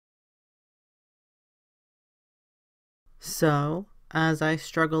So, as I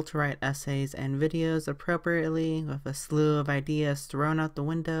struggle to write essays and videos appropriately with a slew of ideas thrown out the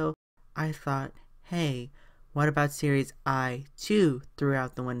window, I thought, hey, what about series I, too, threw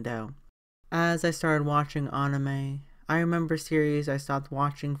out the window? As I started watching anime, I remember series I stopped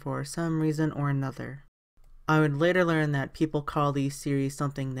watching for some reason or another. I would later learn that people call these series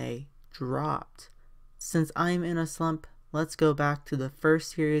something they dropped. Since I'm in a slump, let's go back to the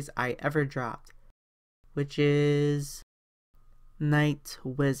first series I ever dropped, which is Night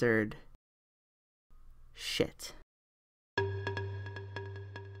Wizard. Shit.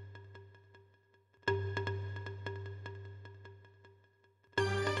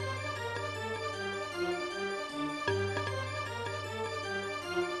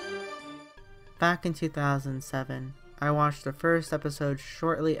 Back in 2007, I watched the first episode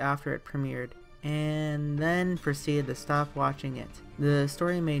shortly after it premiered, and then proceeded to stop watching it. The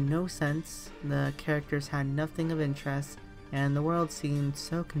story made no sense, the characters had nothing of interest, and the world seemed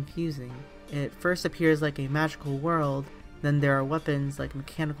so confusing. It first appears like a magical world, then there are weapons like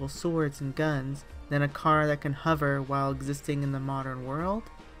mechanical swords and guns, then a car that can hover while existing in the modern world.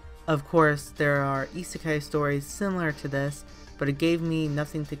 Of course, there are isekai stories similar to this, but it gave me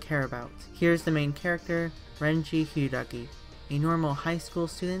nothing to care about. Here's the main character, Renji Hyudagi, a normal high school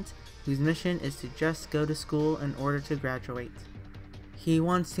student whose mission is to just go to school in order to graduate. He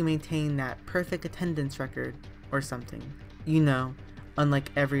wants to maintain that perfect attendance record, or something. You know,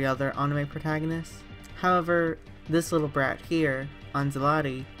 unlike every other anime protagonist. However, this little brat here,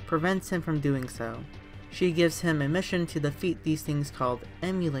 Anzalari, prevents him from doing so. She gives him a mission to defeat these things called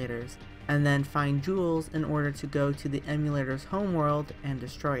emulators, and then find jewels in order to go to the emulator's homeworld and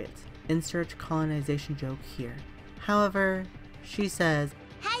destroy it. Insert colonization joke here. However, she says,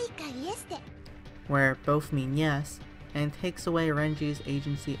 where both mean yes, and takes away Renji's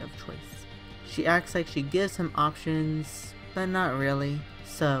agency of choice. She acts like she gives him options, but not really.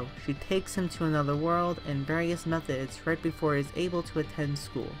 So, she takes him to another world in various methods right before he is able to attend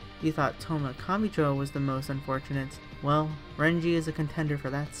school. You thought Toma Kamijo was the most unfortunate. Well, Renji is a contender for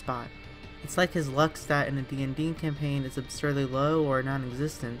that spot. It's like his luck stat in a D&D campaign is absurdly low or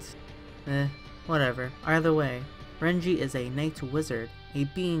non-existent. Whatever. Either way, Renji is a Night Wizard, a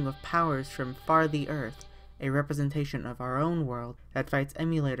being with powers from far the earth, a representation of our own world that fights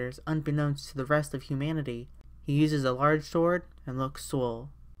emulators unbeknownst to the rest of humanity. He uses a large sword and looks swole.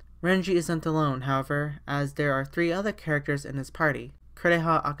 Renji isn't alone, however, as there are 3 other characters in his party.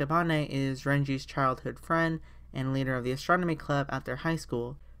 Kureha Akebane is Renji's childhood friend and leader of the astronomy club at their high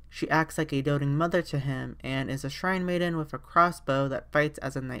school. She acts like a doting mother to him and is a shrine maiden with a crossbow that fights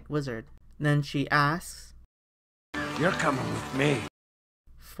as a night wizard. Then she asks, "You're coming with me."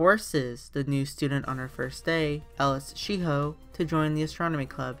 Forces the new student on her first day, Ellis Shiho, to join the astronomy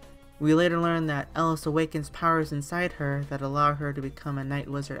club. We later learn that Ellis awakens powers inside her that allow her to become a night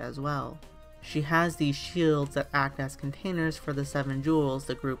wizard as well. She has these shields that act as containers for the 7 jewels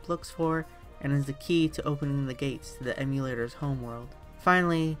the group looks for, and is the key to opening the gates to the emulator's homeworld.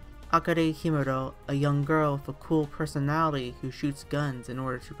 Finally, Akari Himuro, a young girl with a cool personality who shoots guns in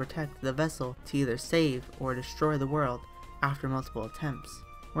order to protect the vessel to either save or destroy the world after multiple attempts.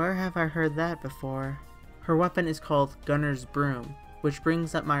 Where have I heard that before? Her weapon is called Gunner's Broom, which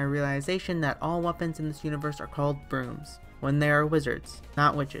brings up my realization that all weapons in this universe are called brooms, when they are wizards,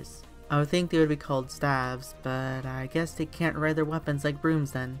 not witches. I would think they would be called staves, but I guess they can't ride their weapons like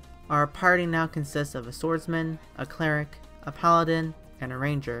brooms then. Our party now consists of a swordsman, a cleric, a paladin, and a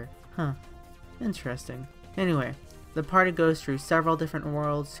ranger. Huh. Interesting. Anyway, the party goes through several different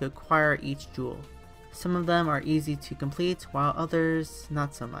worlds to acquire each jewel. Some of them are easy to complete, while others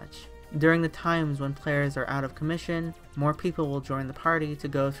not so much. During the times when players are out of commission, more people will join the party to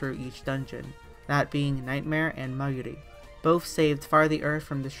go through each dungeon, that being Nightmare and Mayuri. Both saved Far the Earth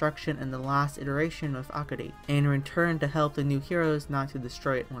from destruction in the last iteration with Akari, and returned to help the new heroes not to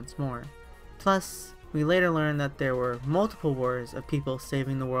destroy it once more. Plus, we later learned that there were multiple wars of people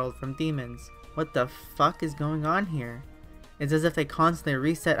saving the world from demons. What the fuck is going on here? It's as if they constantly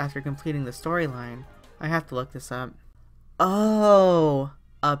reset after completing the storyline. I have to look this up. Oh!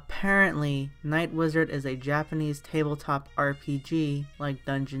 Apparently, Night Wizard is a Japanese tabletop RPG like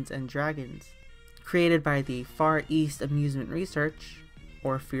Dungeons & Dragons. Created by the Far East Amusement Research,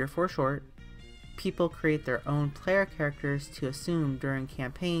 or FEAR for short, people create their own player characters to assume during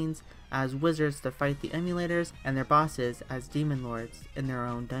campaigns as wizards to fight the emulators and their bosses as demon lords in their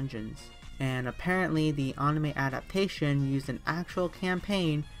own dungeons. And apparently the anime adaptation used an actual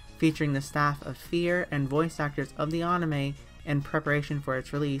campaign featuring the staff of FEAR and voice actors of the anime in preparation for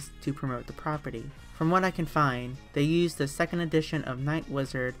its release to promote the property. From what I can find, they used the second edition of Night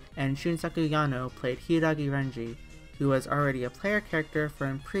Wizard, and Shunsaku Yano played Hyudagi Renji, who was already a player character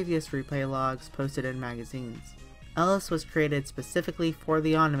from previous replay logs posted in magazines. Ellis was created specifically for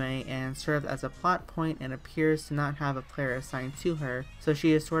the anime and served as a plot point and appears to not have a player assigned to her, so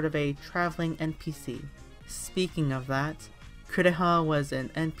she is sort of a traveling NPC. Speaking of that, Kureha was an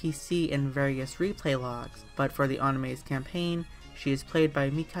NPC in various replay logs, but for the anime's campaign, she is played by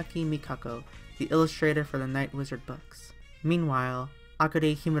Mikaki Mikako, the illustrator for the Night Wizard books. Meanwhile,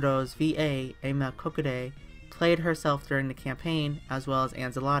 Akure Himuro's VA, Ema Kokude, played herself during the campaign, as well as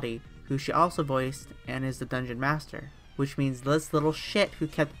Anzalati, who she also voiced and is the Dungeon Master, which means this little shit who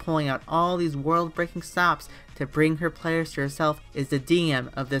kept pulling out all these world-breaking stops to bring her players to herself is the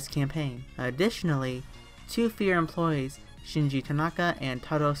DM of this campaign. Additionally, two Fear employees, Shinji Tanaka and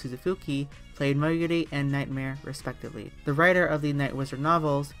Taro Suzufuki, played Mayuri and Nightmare respectively. The writer of the Night Wizard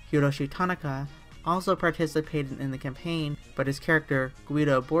novels, Hiroshi Tanaka, also participated in the campaign, but his character,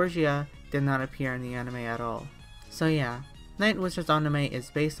 Guido Borgia, did not appear in the anime at all. So yeah, Night Wizard's anime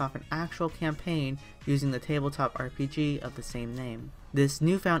is based off an actual campaign using the tabletop RPG of the same name. This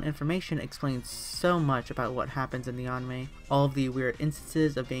newfound information explains so much about what happens in the anime, all of the weird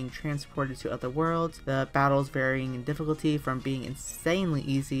instances of being transported to other worlds, the battles varying in difficulty from being insanely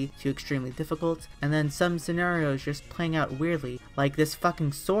easy to extremely difficult, and then some scenarios just playing out weirdly, like this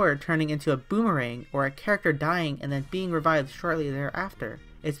fucking sword turning into a boomerang, or a character dying and then being revived shortly thereafter.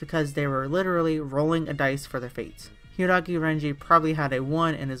 It's because they were literally rolling a dice for their fates. Hiragi Renji probably had a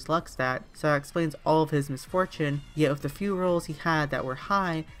 1 in his luck stat, so that explains all of his misfortune, yet with the few rolls he had that were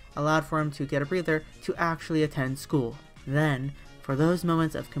high, allowed for him to get a breather to actually attend school. Then, for those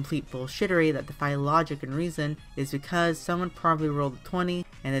moments of complete bullshittery that defy logic and reason, is because someone probably rolled a 20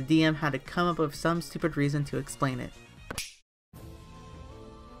 and the DM had to come up with some stupid reason to explain it.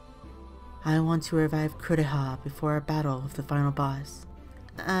 I want to revive Kureha before a battle with the final boss.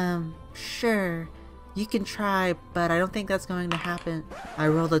 Sure. You can try, but I don't think that's going to happen. I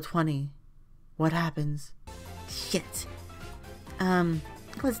rolled a 20. What happens? Shit.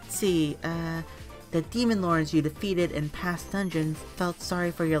 Let's see. The demon lords you defeated in past dungeons felt sorry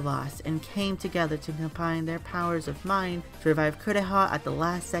for your loss and came together to combine their powers of mind to revive Kureha at the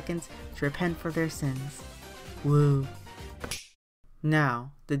last second to repent for their sins. Woo.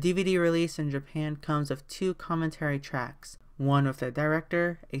 Now, the DVD release in Japan comes with 2 commentary tracks. One with the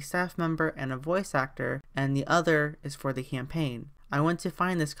director, a staff member, and a voice actor, and the other is for the campaign. I went to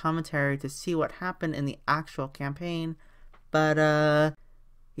find this commentary to see what happened in the actual campaign, but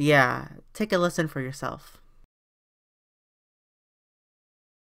yeah, take a listen for yourself.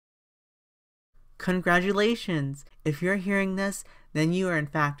 Congratulations! If you're hearing this, then you are in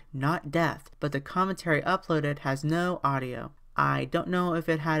fact not deaf, but the commentary uploaded has no audio. I don't know if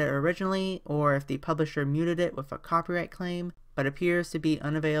it had it originally or if the publisher muted it with a copyright claim, but appears to be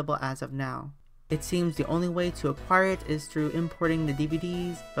unavailable as of now. It seems the only way to acquire it is through importing the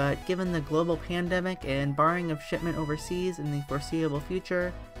DVDs, but given the global pandemic and barring of shipment overseas in the foreseeable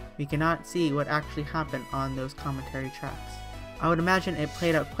future, we cannot see what actually happened on those commentary tracks. I would imagine it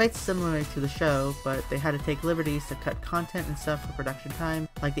played out quite similarly to the show, but they had to take liberties to cut content and stuff for production time,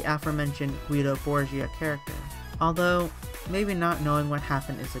 like the aforementioned Guido Borgia character. Although, maybe not knowing what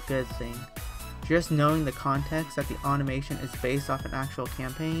happened is a good thing. Just knowing the context that the animation is based off an actual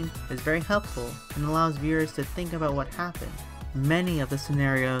campaign is very helpful and allows viewers to think about what happened. Many of the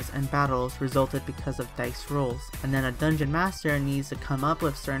scenarios and battles resulted because of dice rolls, and then a dungeon master needs to come up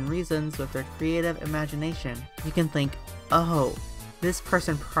with certain reasons with their creative imagination. You can think, oh, this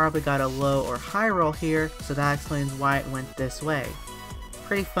person probably got a low or high roll here, so that explains why it went this way.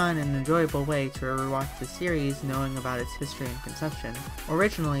 Pretty fun and enjoyable way to rewatch the series knowing about its history and conception.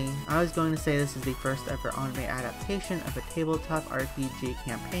 Originally, I was going to say this is the first ever anime adaptation of a tabletop RPG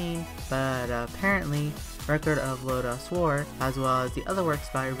campaign, but apparently, Record of Lodoss War, as well as the other works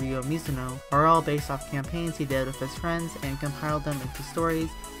by Ryo Mizuno, are all based off campaigns he did with his friends and compiled them into stories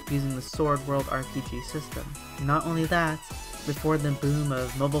using the Sword World RPG system. Not only that, before the boom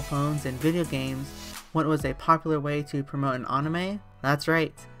of mobile phones and video games, what was a popular way to promote an anime? That's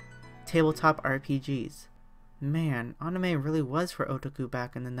right, tabletop RPGs. Man, anime really was for otaku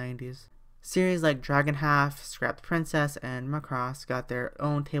back in the 90s. Series like Dragon Half, Scrapped Princess, and Macross got their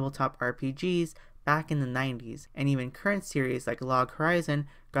own tabletop RPGs back in the 90s, and even current series like Log Horizon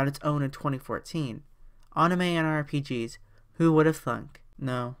got its own in 2014. Anime and RPGs, who would have thunk?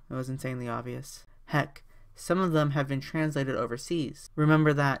 No, it was insanely obvious. Heck, some of them have been translated overseas.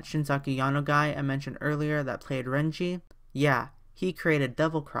 Remember that Shinsaki Yano guy I mentioned earlier that played Renji? Yeah, he created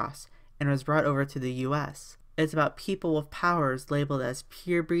Devil Cross and was brought over to the US. It's about people with powers labeled as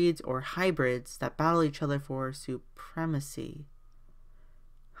pure breeds or hybrids that battle each other for supremacy.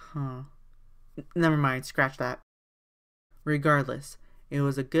 Never mind, scratch that. Regardless, it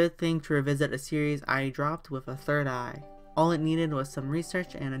was a good thing to revisit a series I dropped with a third eye. All it needed was some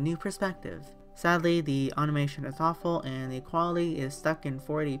research and a new perspective. Sadly, the animation is awful and the quality is stuck in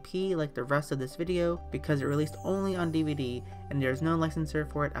 480p like the rest of this video because it released only on DVD and there's no licensor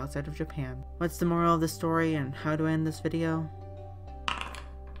for it outside of Japan. What's the moral of the story and how to end this video?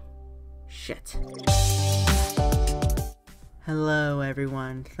 Shit. Hello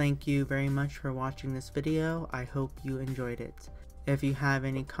everyone, thank you very much for watching this video. I hope you enjoyed it. If you have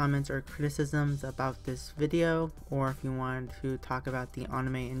any comments or criticisms about this video, or if you want to talk about the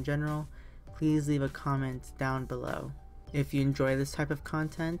anime in general, please leave a comment down below. If you enjoy this type of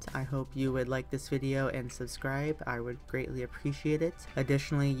content, I hope you would like this video and subscribe. I would greatly appreciate it.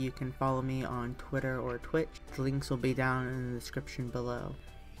 Additionally, you can follow me on Twitter or Twitch. The links will be down in the description below.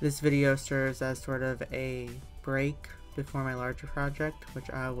 This video serves as sort of a break before my larger project, which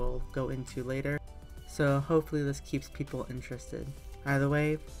I will go into later. So hopefully this keeps people interested. Either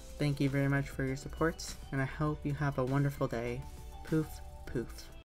way, thank you very much for your support, and I hope you have a wonderful day. Poof, poof.